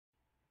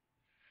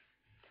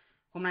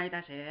Hôm nay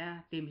ta sẽ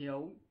tìm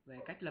hiểu về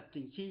cách lập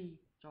trình C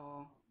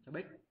cho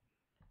PIC.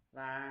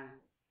 Và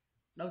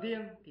đầu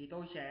tiên thì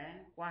tôi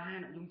sẽ qua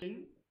hai nội dung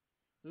chính.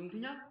 Nội dung thứ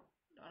nhất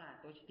đó là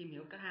tôi sẽ tìm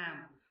hiểu các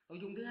hàm. Nội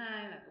dung thứ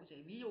hai là tôi sẽ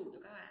ví dụ cho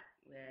các bạn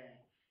về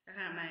các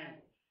hàm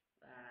này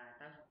và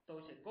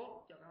tôi sẽ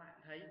code cho các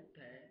bạn thấy cụ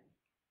thể.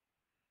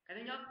 Cái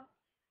thứ nhất,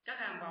 các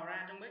hàm vào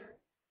ra trong PIC,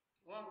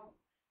 đúng không?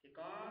 Thì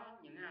có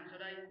những hàm sau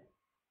đây.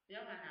 Thứ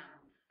nhất là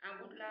hàm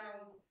output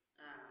loud,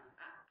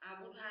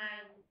 output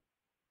high,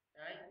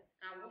 đấy,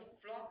 output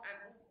float,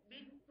 output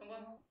bit, đúng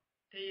không?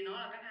 Thì nó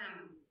là các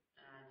hàm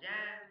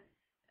ra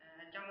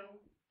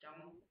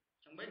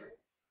trong PIC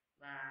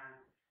và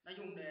nó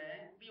dùng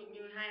để, ví dụ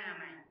như hai hàm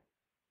này,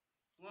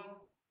 đúng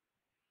không,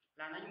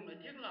 là nó dùng để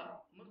thiết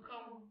lập mức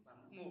 0 và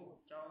mức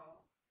 1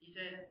 cho IC.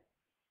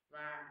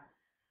 Và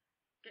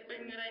cái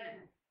pin ở đây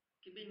này,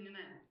 cái pin như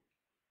này,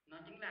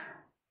 nó chính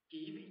là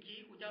chỉ vị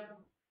trí của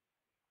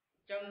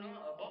chân nó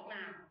ở box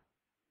nào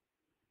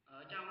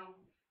ở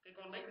trong cái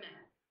con PIC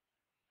này.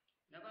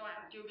 Nếu các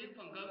bạn chưa biết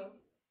phần cứng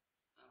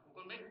của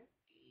con PIC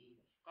thì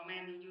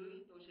comment bên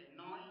dưới, tôi sẽ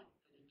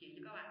chỉ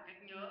cho các bạn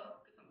cách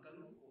nhớ cái phần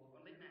cứng của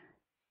con PIC này.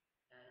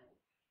 Đấy.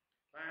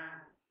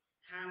 Và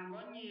hàm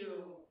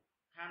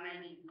này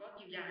thì có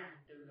chiều dài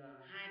từ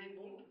 2 đến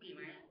 4 chu kỳ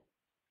máy,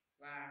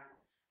 và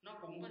nó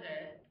cũng có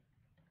thể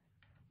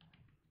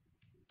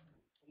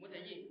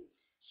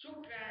xuất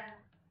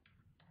ra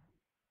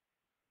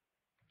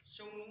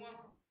xung, đúng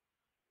không?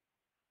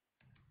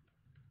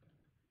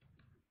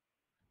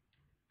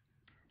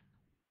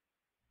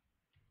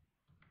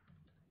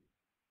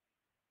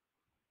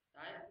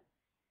 Đấy.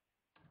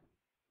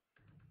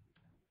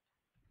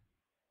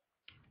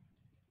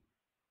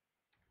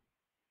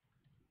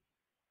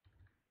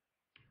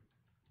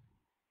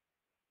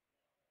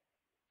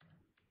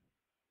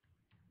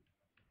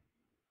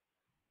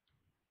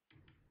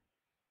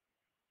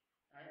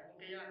 Đấy, ok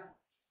chưa?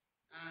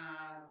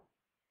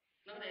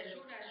 Nó có thể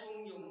xuất ra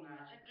xung dùng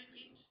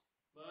Citrix X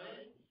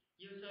với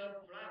user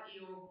flag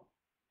io.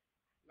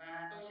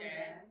 Và tôi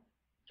sẽ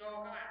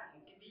cho các bạn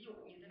một cái ví dụ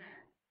như thế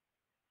này.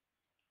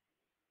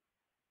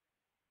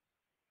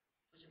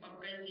 Tôi sẽ bật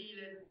cây C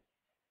lên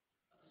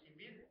và tôi sẽ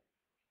viết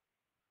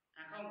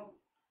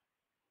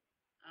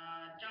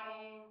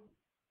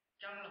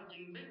trong lập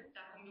trình PIC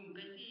ta không dùng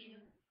cây C nhé.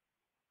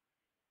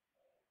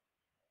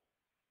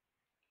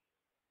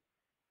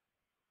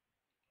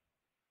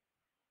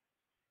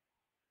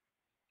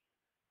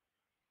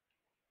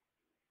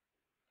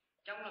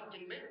 Trong lập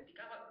trình PIC thì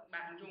các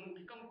bạn dùng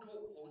cái công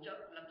cụ hỗ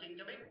trợ lập trình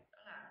cho PIC, đó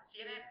là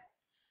CSS.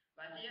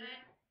 Và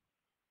CSS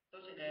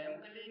tôi sẽ để một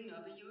cái link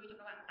ở phía dưới cho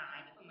các bạn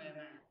tải cái phần mềm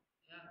này.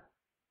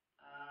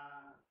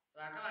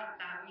 Và các bạn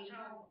tạo như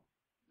sau.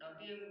 Đầu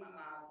tiên bạn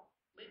vào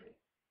PIC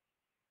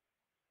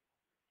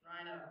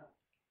Writer,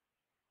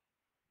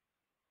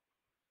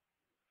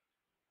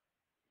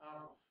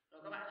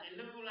 rồi các bạn sẽ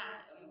lưu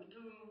lại ở một cái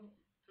thư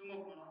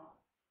mục của nó.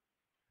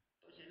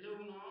 Tôi sẽ lưu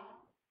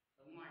nó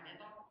ở ngoài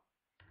desktop,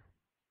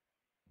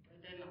 cái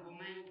tên là hôm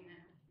nay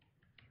nha.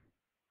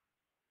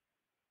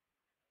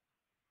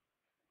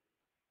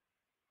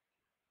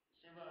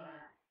 Server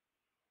này,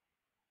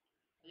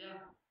 thấy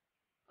chưa?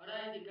 Ở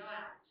đây thì các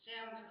bạn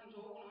xem cái thông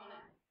số của nó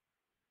này,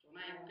 chỗ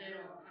này ok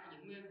rồi, các bạn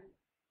giữ nguyên.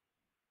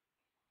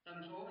 Tần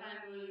số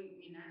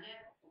 20.000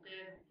 Hz, ok,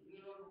 giữ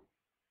nguyên luôn.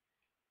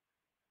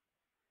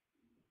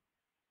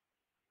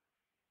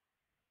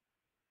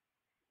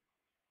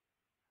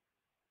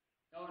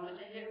 Rồi nó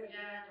sẽ hiện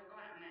ra cho các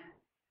bạn này.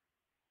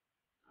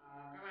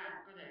 Các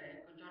bạn có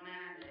thể Ctrl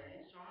A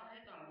để xóa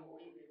hết toàn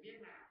bộ để viết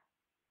lại.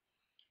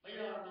 Bây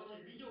giờ tôi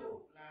sẽ ví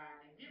dụ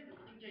là để viết một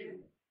chương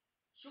trình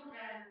xuất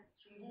ra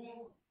xung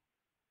vuông,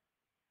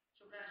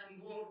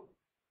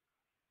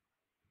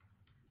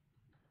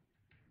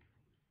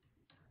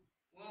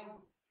 đúng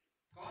không?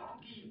 Có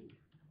chu kỳ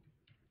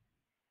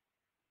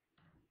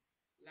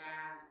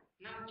là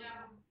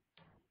 500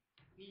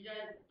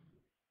 giây,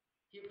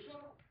 hiệu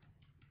suất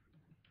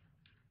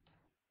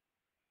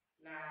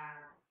là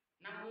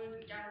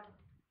 50%,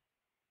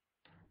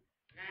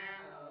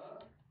 ra ở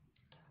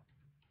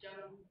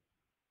chân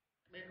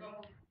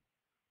B0,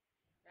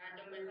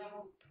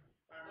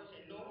 và tôi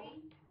sẽ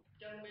nối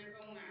chân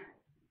B0 này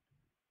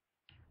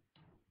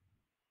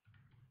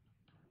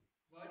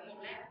với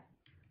một led,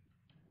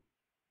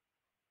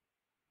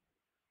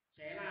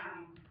 sẽ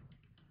làm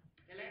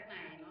cái led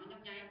này nó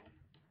nhấp nháy,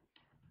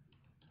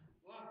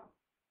 đúng không?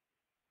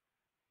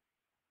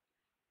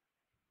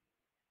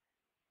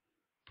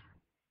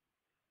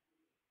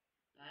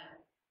 Đấy.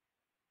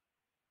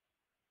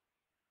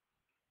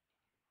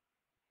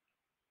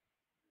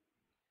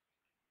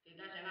 Thì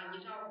ta sẽ làm như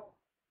sau.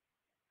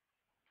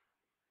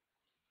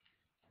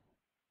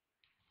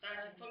 Ta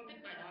sẽ phân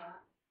tích bài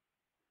toán.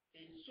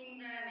 Thì xung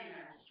ra này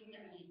là xung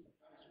nhận gì?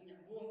 Đó là xung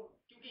nhận vuông.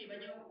 Chu kỳ bao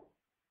nhiêu?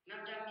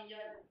 500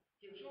 giây.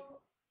 Hiệu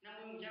suất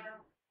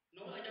 50%.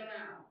 Nối ở chân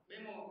nào?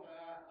 B1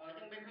 ở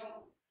chân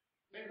B0.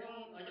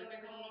 B0 ở chân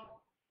B0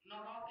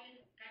 nó có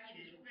cái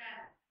gì để xuất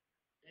ra?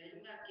 Để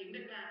chúng ta kiểm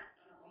định lại,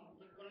 đó là có một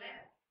con led.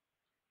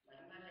 Và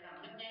chúng ta sẽ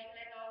làm nhấp nháy cái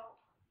led đó.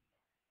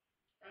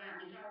 Ta làm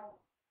như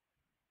sau.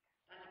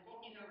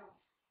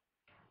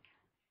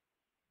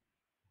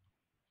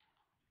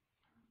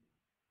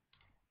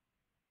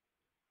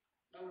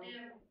 đầu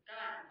tiên các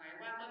bạn phải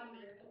quan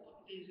tâm đến bộ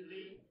phận tiền xử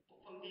lý.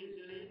 Bộ phận tiền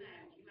xử lý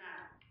này chính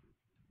là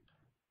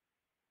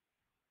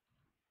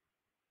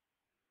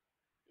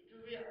cái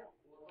thư viện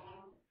của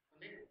con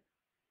đích.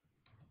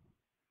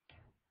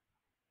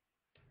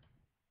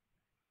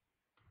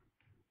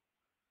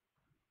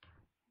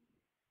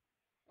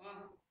 Đúng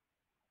không?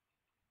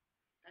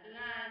 Cái thứ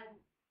hai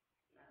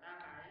là ta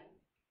phải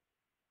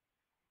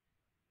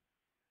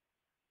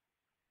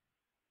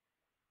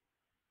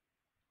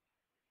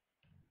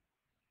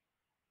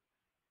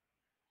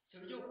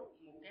sử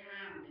dụng một cái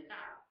hàm để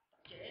tạo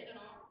chế cho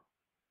nó.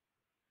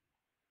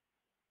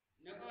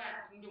 Nếu các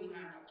bạn không dùng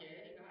hàm tạo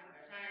chế thì các bạn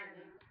phải sai rồi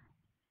nhé.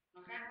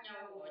 Nó khác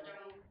nhau ở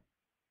trong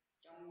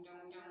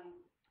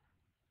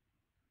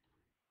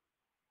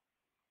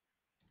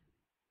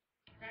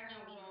khác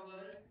nhau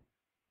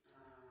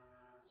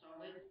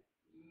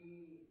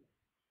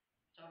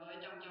so với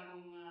trong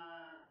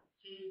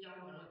C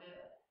trong RT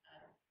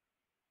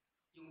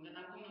dùng cái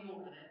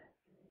 8051 rồi đấy.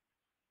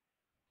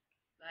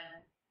 Đây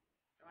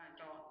các bạn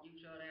chọn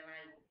user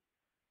relay,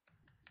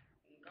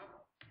 cung cấp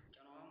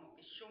cho nó một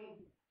cái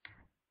sung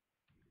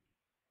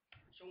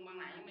ban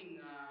nãy mình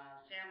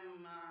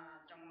xem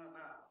trong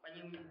là bao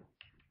nhiêu nhỉ?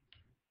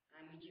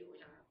 20 triệu hay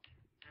sao?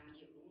 20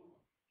 triệu đúng không?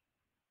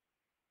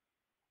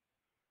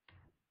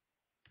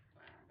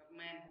 Và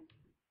comment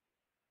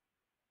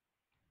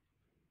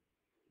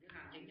cái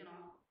hàm chính cho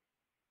nó.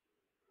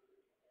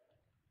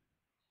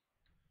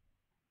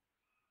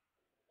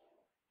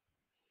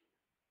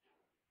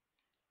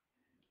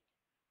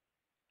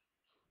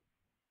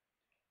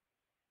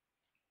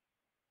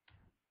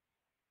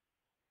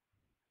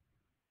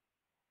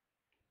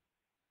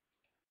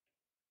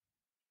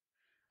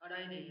 Ở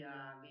đây thì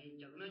vì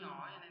chữ nó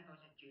nhỏ nên tôi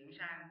sẽ chuyển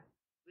sang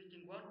viết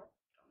trên Word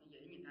cho nó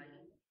dễ nhìn thấy.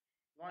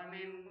 Void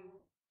main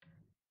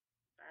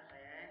ta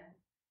sẽ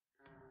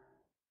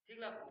thiết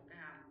lập một cái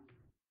hàm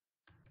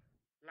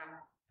lặp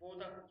vô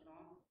tận cho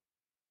nó,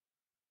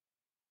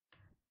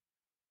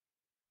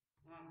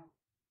 đúng không?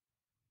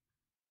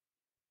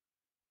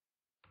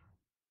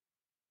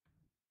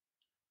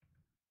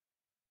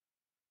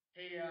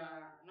 Thì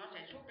nó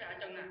sẽ xuất ra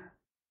chân nào?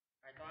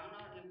 Bài toán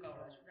nó yêu cầu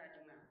là xuất ra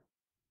chân nào?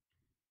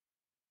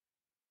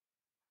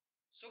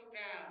 Xuất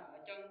ra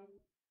ở chân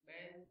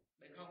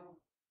B0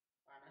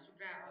 và nó xuất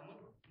ra ở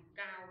mức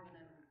cao cho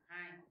nên là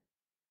 2.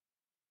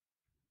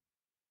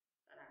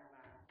 Ta đặt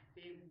là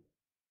pin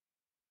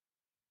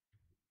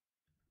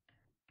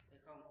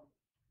B0.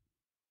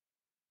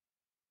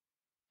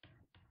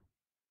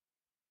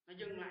 Nó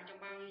dừng lại trong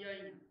bao nhiêu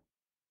giây nhỉ?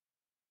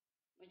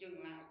 Nó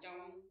dừng lại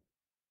trong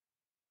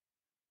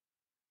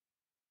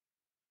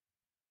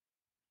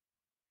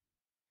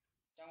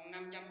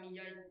 500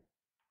 giây.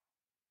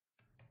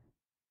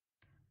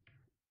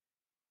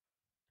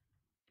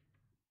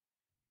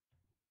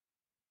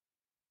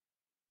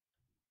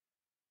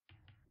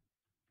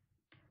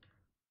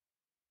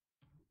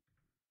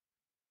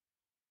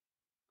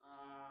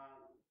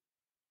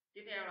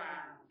 Tiếp theo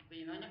là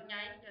vì nó nhấp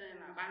nháy cho nên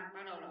là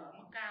ban đầu là ở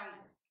mức cao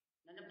này,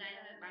 nó nhấp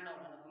nháy nên ban đầu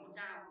là ở mức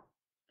cao,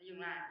 nó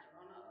dừng lại sau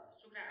đó nó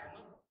xuất ra ở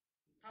mức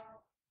thấp.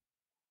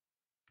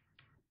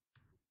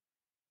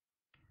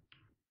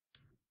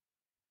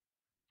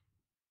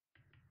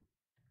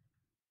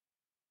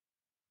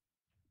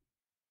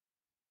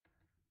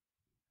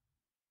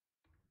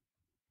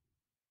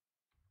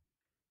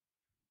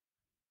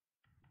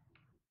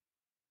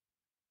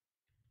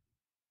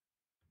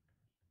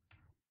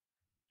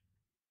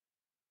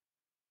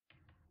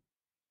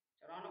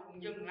 Sau đó nó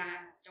cũng dừng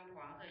lại trong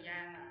khoảng thời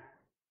gian là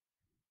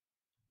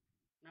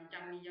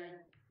 500 giây.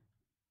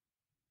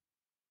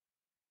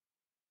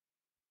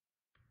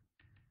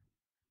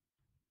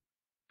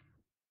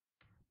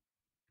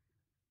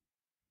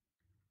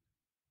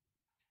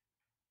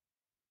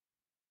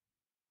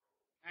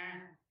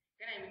 Cái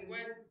này mình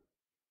quên,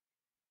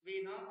 vì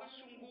nó có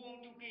xung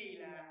vuông chu kỳ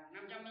là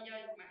 500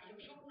 giây mà hiệu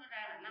suất nó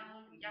ra là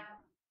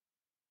 50%,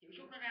 hiệu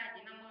suất nó ra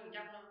chỉ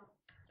 50% thôi,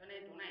 cho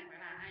nên chỗ này phải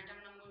là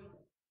 250.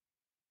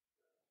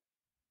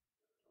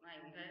 Chỗ này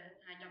cũng thế,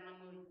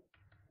 250.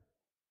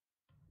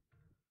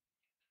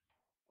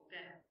 Ok,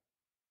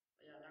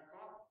 bây giờ ta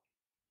có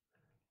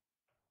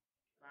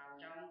vào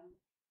trong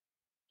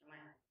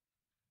này.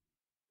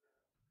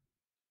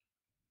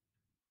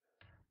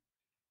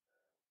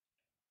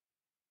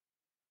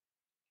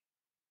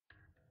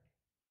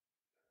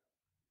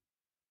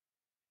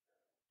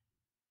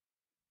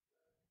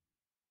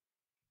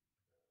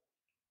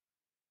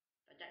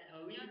 Ta chạy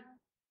thử nhé.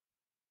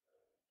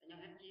 Ta nhấn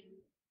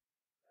F9.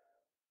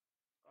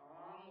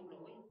 Có một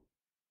lỗi.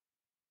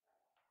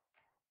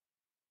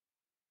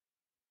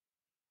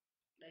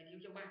 Đây thiếu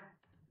dấu ba.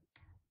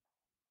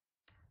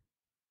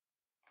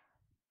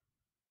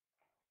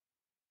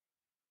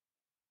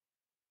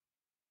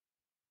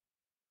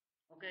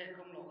 Ok,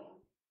 không lỗi.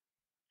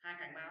 2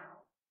 cảnh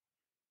báo.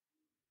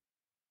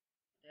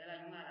 Thế là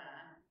chúng ta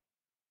đã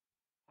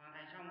hoàn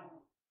thành xong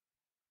rồi.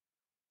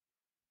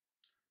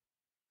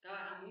 Các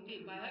bạn muốn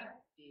tìm file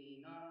hết thì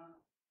nó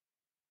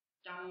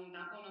trong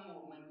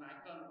 8051 mình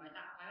cần phải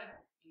tạo file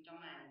hết, nhưng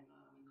trong này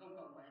mình không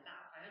cần phải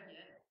tạo file hết gì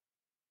hết.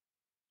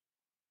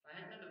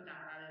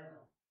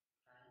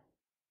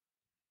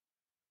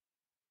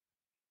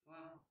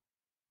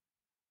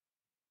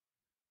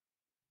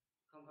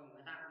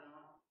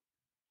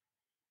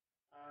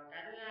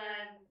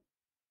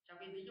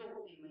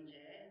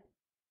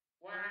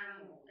 qua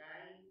một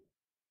cái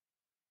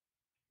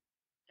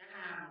các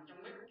hàm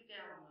trong bit tiếp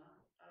theo nữa,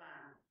 đó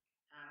là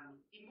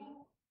hàm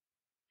input.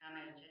 Hàm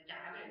này sẽ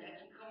trả về giá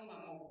trị 0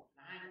 và 1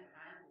 là hai trạng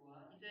thái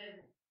của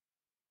IC,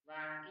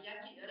 và cái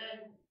giá trị ở đây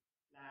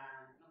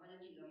là nó có giá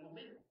trị là 1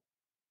 bit.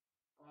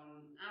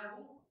 Còn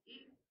output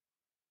is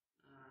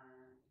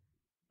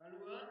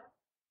value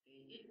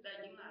thì is đây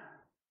chính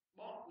là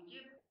bot của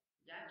chip,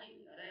 giá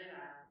trị ở đây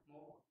là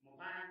một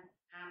byte.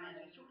 Hàm này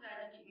sẽ xuất ra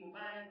giá trị 1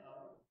 byte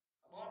ở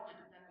bot mà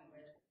chúng ta cần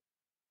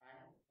phải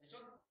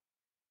xuất.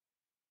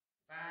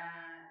 Và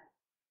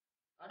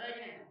ở đây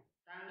này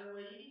ta lưu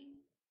ý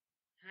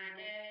hai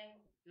cái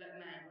lệnh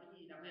này có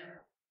gì đặc biệt,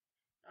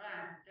 đó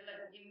là cái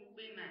lệnh input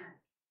pin này.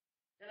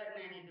 Cái lệnh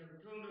này thì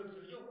thường được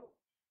sử dụng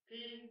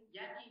khi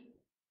giá trị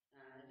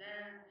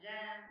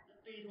ra nó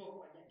tùy thuộc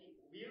vào giá trị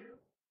của biến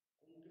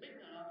của một cái bit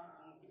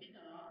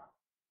nào đó,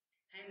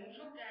 hay muốn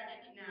xuất ra giá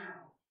trị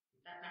nào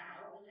ta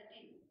đảo cái giá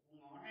trị của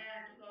nó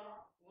ra trước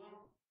đó, đúng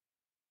không?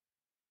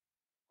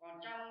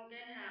 Còn trong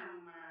cái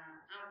hàm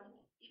mà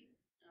output is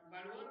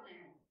value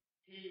này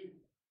thì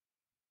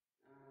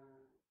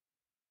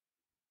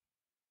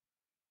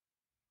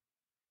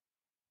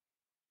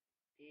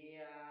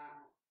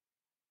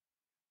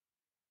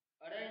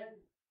ở đây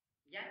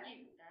giá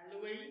trị ta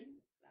lưu ý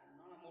là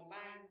nó là 1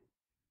 byte.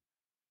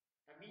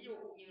 Ta ví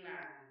dụ như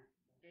là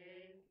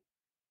cái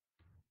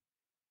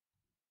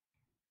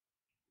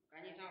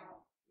như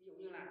sau, ví dụ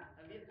như là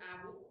ta viết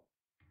output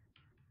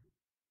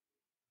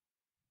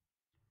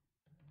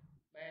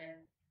b,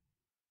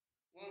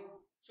 đúng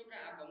không? Xuất ra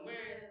ở cổng b,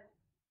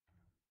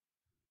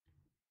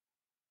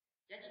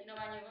 giá trị nó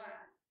bao nhiêu các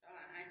bạn? Đó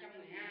là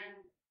 212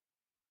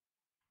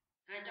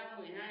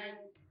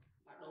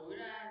 mà đổi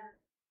ra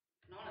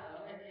nó là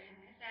ở hệ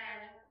hexa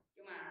nhé,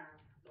 nhưng mà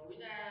đổi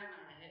ra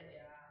mà hệ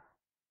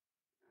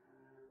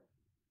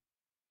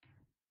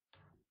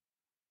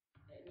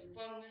nhị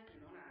phân ấy, thì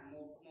nó là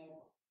 110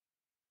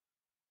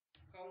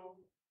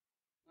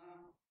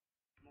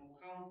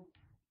 100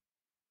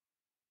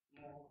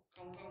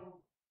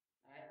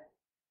 đấy.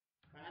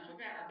 Và nó xuất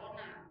ra ở bot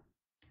nào?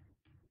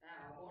 Ra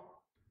ở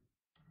bot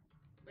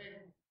b,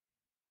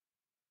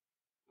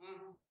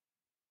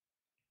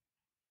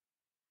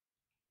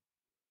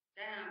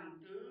 cái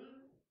hàm thứ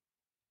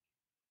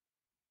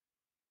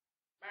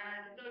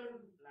 3 thứ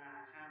tư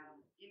là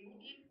hàm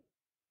input is.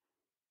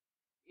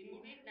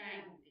 Input is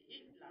này thì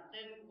is là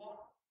tên của bot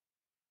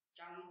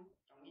trong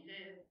IC,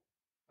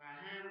 và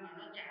hàm mà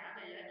nó trả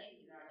về giá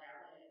trị là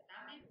trả về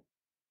 8 bit,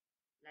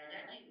 là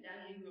giá trị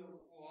đang hiện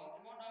hữu của cái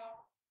bot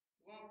đó,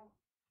 đúng không?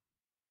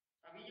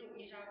 Và ví dụ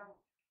như sau,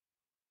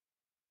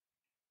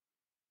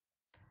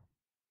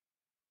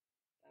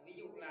 ví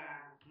dụ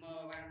là m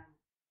bằng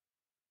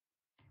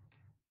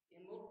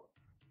input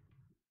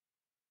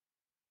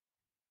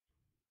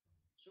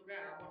xuất ra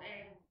ở bot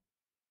e,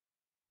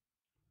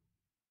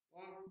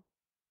 đúng không?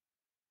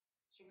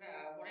 Xuất ra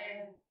ở bot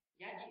e,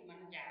 giá trị mà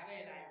nó trả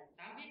về là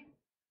 8 bit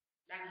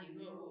đang hiện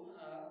hữu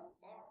ở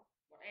bot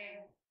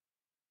e.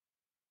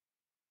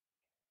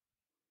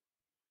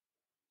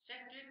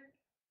 Set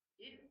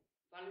is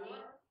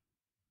value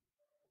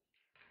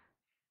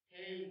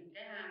thì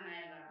cái hàm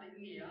này là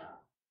định nghĩa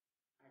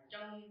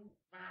chân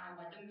vào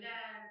và chân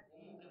ra của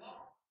một cái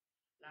bot,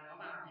 là nó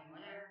vào hay nó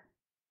ra.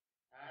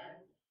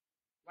 Đấy.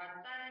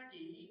 Và ta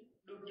chỉ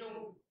được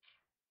dùng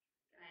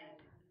cái này,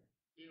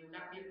 điều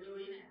đặc biệt lưu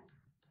ý này,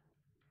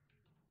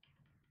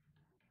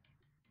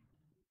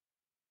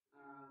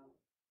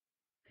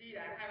 khi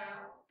đã khai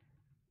báo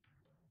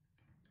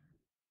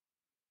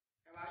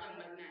dòng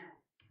lệnh này,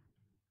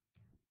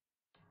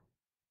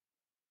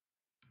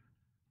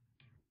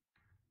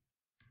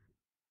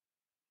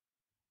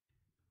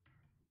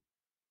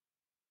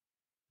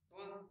 đúng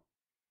không?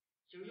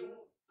 Sử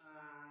dụng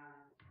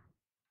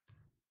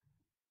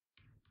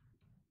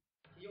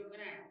cái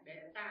này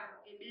để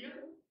tạo cái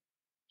biến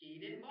chỉ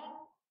đến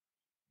bot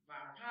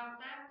và thao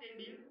tác trên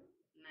biến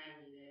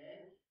này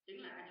để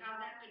chính là cái thao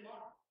tác trên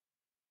bot.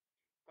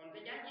 Còn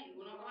cái giá trị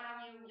của nó có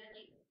bao nhiêu? Giá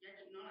trị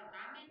nó là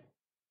 8 bit,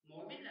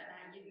 mỗi bit là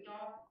đại diện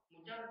cho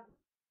một chân.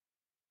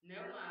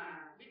 Nếu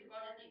mà bit có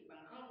giá trị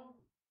bằng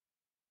 0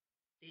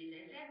 thì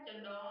sẽ xét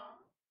chân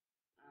đó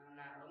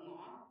là ở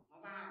ngõ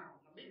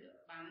vào, mà bit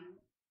bằng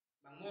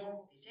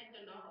 1 thì xét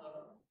chân đó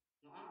ở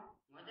ngõ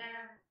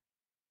ra.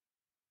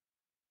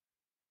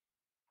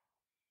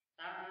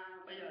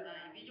 Bây giờ ta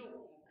hãy ví dụ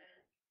một cái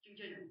chương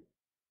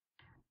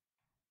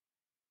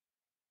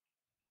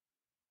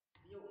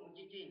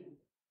trình,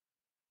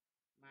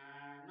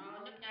 mà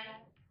nó nhấp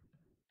nháy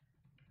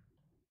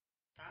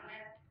 8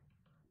 led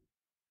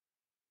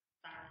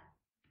tại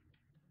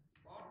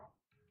bot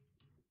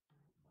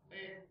b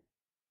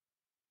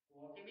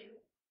của cái bit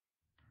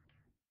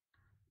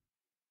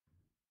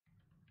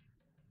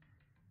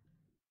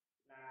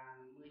là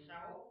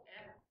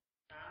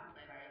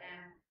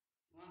 16f877a,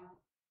 đúng không?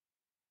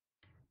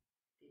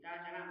 Thì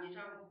ta sẽ làm như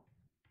sau.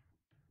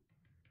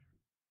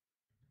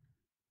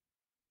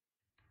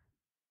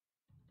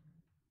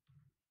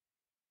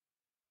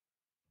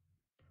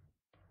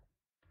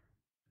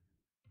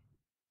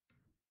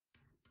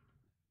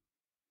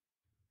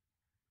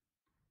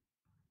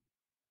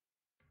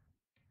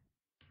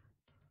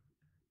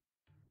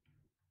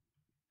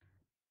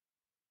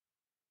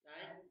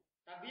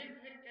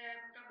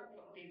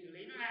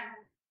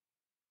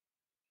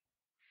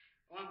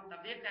 đúng không?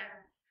 Ta viết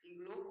ra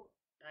include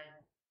đây,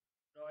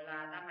 rồi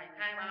là ta phải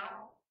khai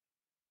báo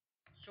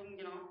xung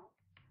cho nó,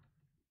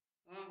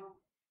 đúng không?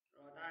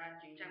 Rồi ta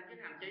chuyển sang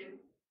viết hàm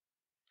chính.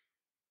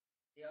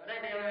 Thì ở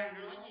đây đề bài nó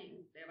nói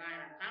gì? Đề bài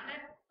là 8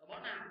 nét ở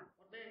bot nào?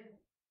 Bot B,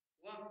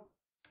 đúng không?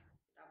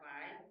 Ta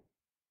phải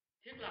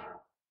thiết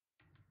lập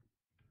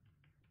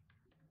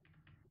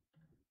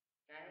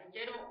cái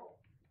chế độ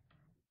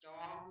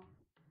cho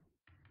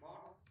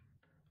bot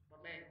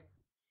B.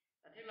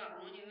 Ta thiết lập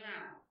nó như thế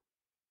nào?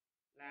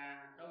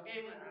 Là đầu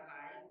tiên là ta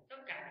phải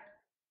tất cả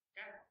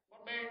các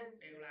bot B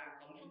đều là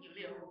cấu trúc dữ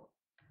liệu,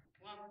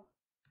 đúng không?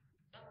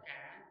 Tất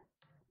cả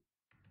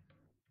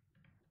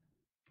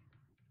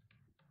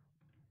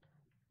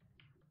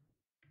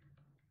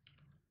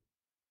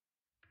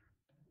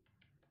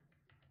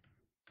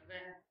ok.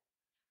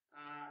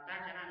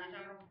 Ta sẽ làm như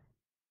sau.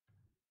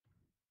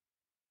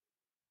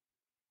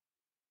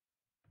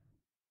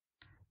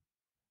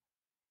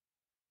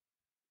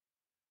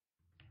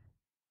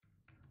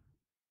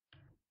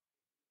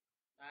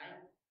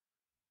 Đấy,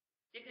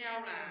 tiếp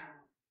theo là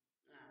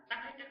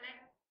tắt hết các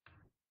nét.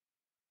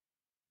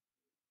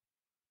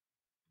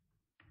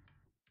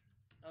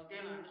 Đầu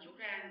tiên là nó xuất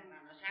ra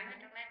là nó sáng hết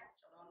các nét,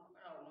 sau đó nó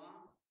bắt đầu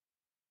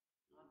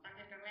nó tắt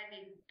hết các nét đi.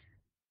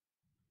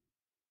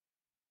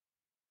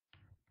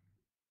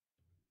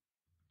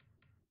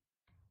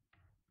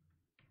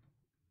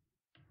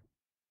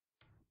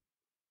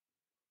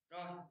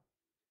 Rồi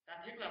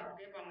ta thiết lập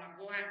cái vòng lặp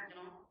vô hạn cho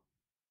nó.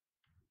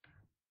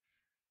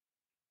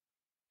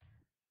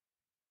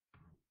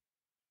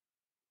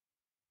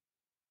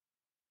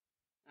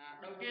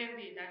 Đầu tiên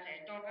thì ta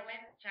sẽ cho các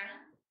nét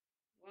sáng,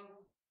 đúng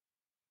không?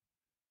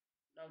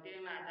 Đầu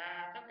tiên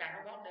là tất cả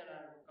các bot đều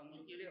là cấu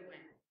trúc dữ liệu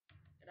này.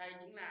 Ở đây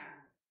chính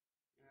là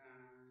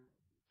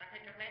tắt hết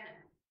các led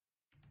này.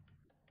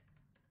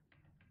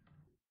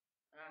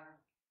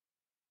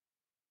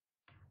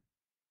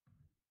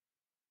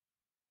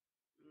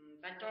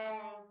 Ta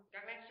cho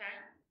các led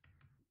sáng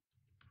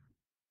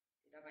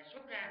thì ta phải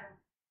xuất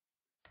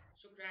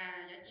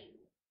ra giá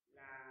trị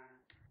là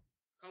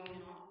không cho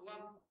nó, đúng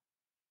không?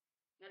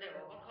 Nó đều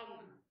ở bot không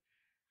mà.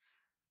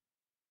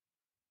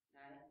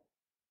 Đấy,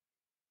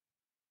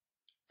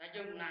 ta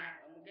dừng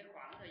lại ở một cái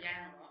khoảng thời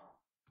gian nào đó.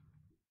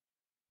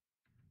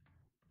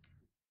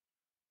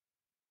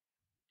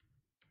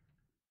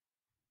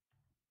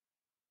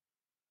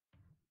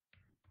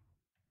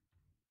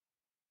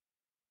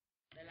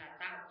 Đây là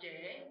tạo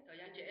trễ, thời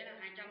gian trễ là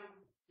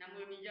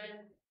 250 giây.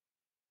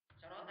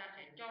 Sau đó ta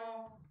sẽ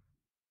cho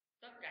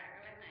tất cả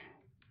các led này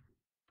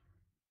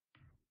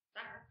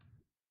tắt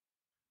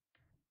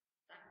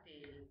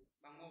thì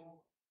bằng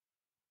 1,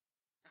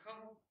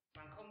 không,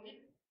 bằng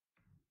 0x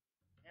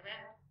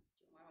fs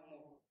chứ không phải bằng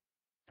 1.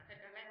 Tắt hết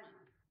các led mà.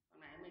 Con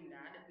này mình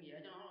đã định nghĩa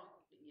cho nó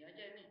rồi, định nghĩa ở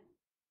trên này.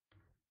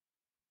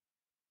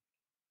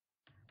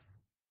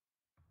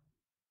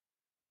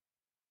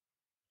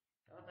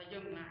 Đó, ta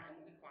dừng lại ở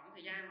một cái khoảng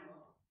thời gian nào đó.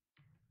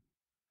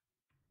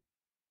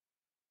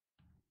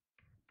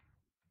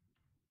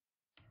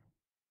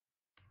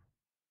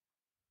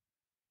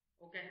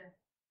 Ok,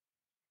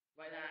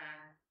 vậy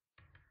là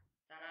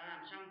ta đã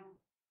làm xong.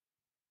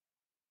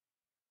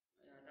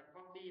 Bây giờ ta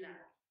copy lại,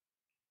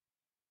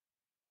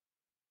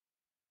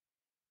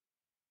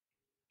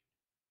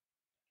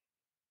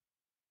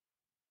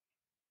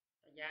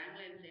 ta dán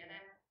lên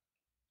CSS,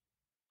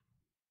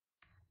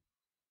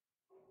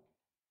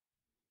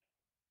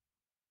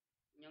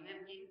 nhấn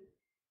F9.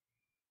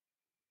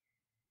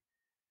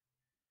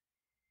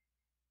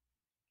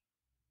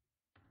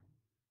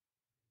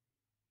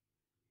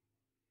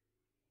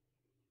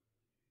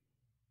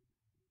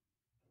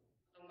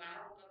 Thông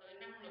báo có tới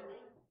 5 lỗi.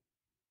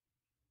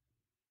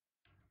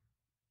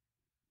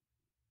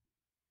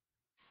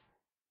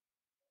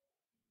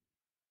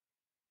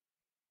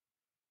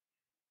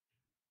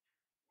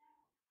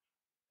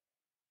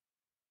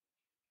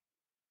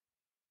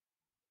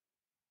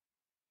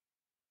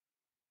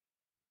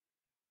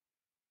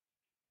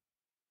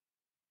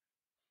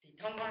 Thì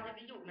thông qua cái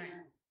ví dụ này,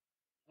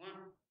 đúng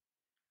không?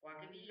 Qua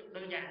cái ví dụ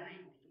đơn giản này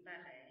thì chúng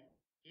ta sẽ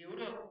hiểu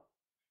được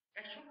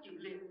cách xuất dữ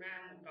liệu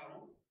ra một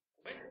cổng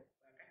của PIC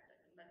và cách để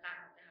chúng ta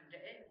tạo cái hàm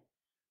trễ,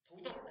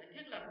 thủ tục để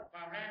thiết lập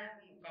vào ra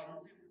một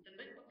cổng trên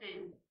PIC bất kỳ.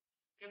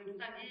 Khi mà chúng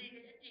ta ghi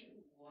cái giá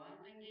trị của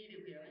thanh ghi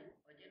điều khiển ấy,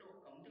 ở chế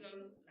độ cổng tương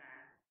ứng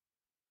là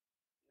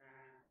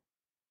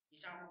như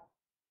sau.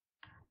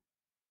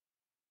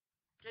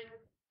 X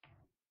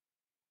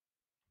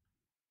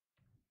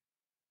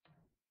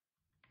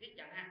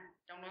chẳng hạn,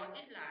 trong đó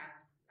X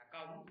là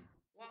cổng,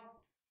 đúng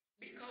không?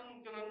 Bit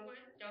 0 tương ứng với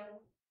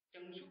chân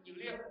xuất dữ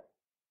liệu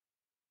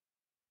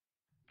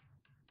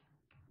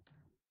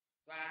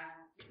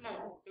và bit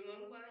 1 tương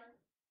ứng với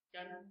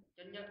chân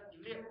nhận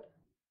dữ liệu.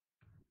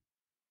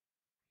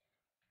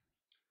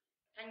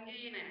 Thanh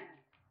ghi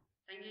này,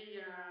 thanh ghi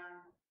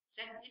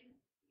set x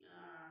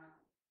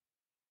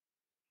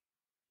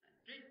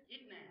treat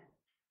x này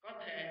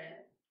có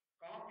thể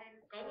có cái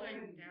cấu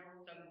hình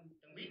theo từng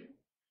bit.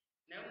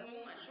 Nếu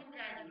muốn mà xuất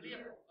ra dữ liệu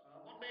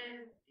ở bot B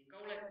thì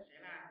câu lệnh sẽ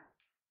là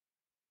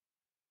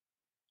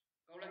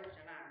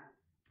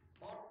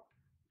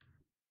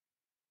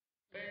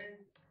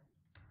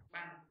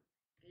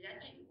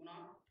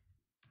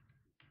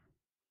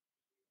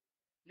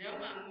Nếu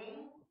mà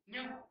muốn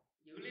nhập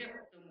dữ liệu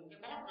từ một cái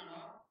bot nào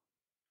đó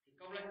thì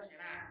câu lệnh sẽ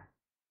là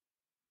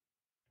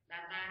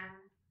data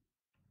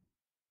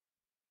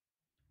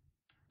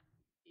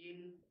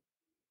in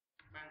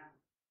bằng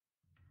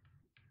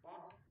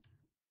bot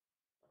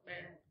B,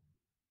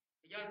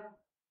 được chưa?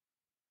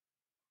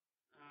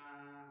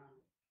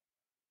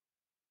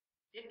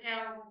 Tiếp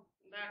theo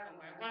chúng ta cần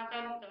phải quan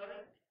tâm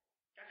tới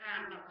các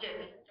hàm đặc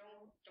trễ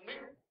trong PIC.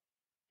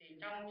 Thì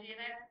trong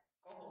 16f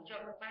có hỗ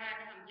trợ 3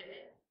 cái hàm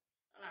trễ,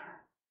 đó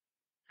là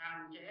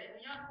hàm trễ thứ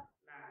nhất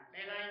là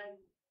delay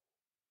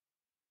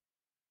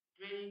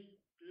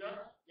plus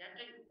giá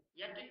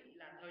trị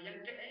là thời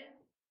gian trễ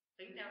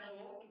tính theo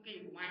số chu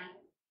kỳ của máy.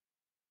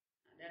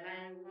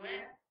 Delay us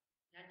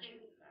giá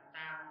trị là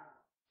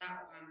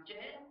tạo hàm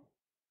trễ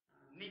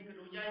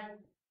micro giây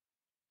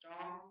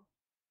cho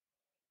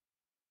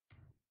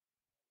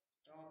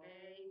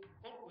cái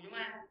code của chúng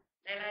ta.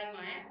 Delay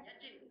ms giá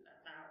trị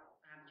là tạo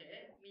hàm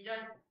trễ mi giây.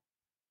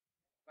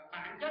 Và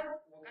bản chất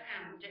của các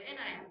hàm trễ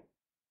này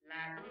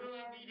là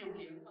đưa vi điều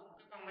khiển vào một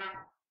cái vòng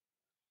lặp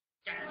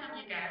chẳng làm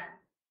gì cả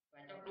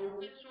và cho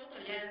đủ cái số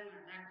thời gian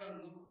mà ta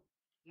cần.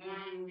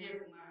 Ngoài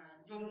việc mà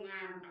dùng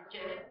hàm đặc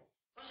trễ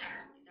có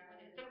sẵn thì ta có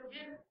thể tự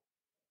viết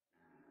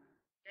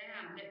cái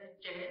hàm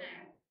trễ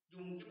này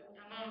dùng cái bộ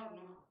timer của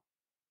nó.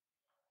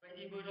 Vậy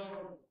thì vừa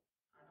rồi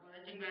tôi đã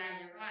trình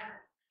bày cho các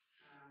bạn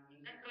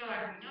những cách cơ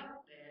bản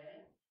nhất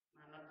để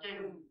mà lập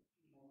trình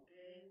một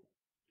cái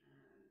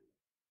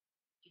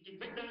chương trình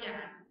PIC đơn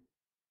giản.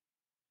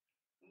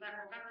 Chúng ta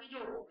có các ví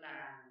dụ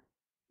là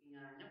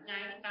nhấp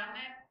nháy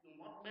 8m dùng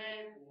bot B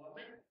của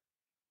PIC.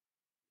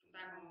 Chúng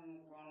ta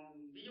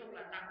còn ví dụ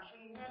là tạo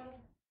xung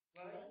vuông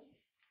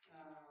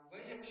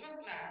với hiệu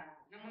suất là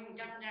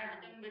 50% nhà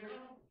chân bê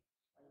không,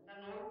 và chúng ta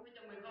nối với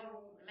chân bê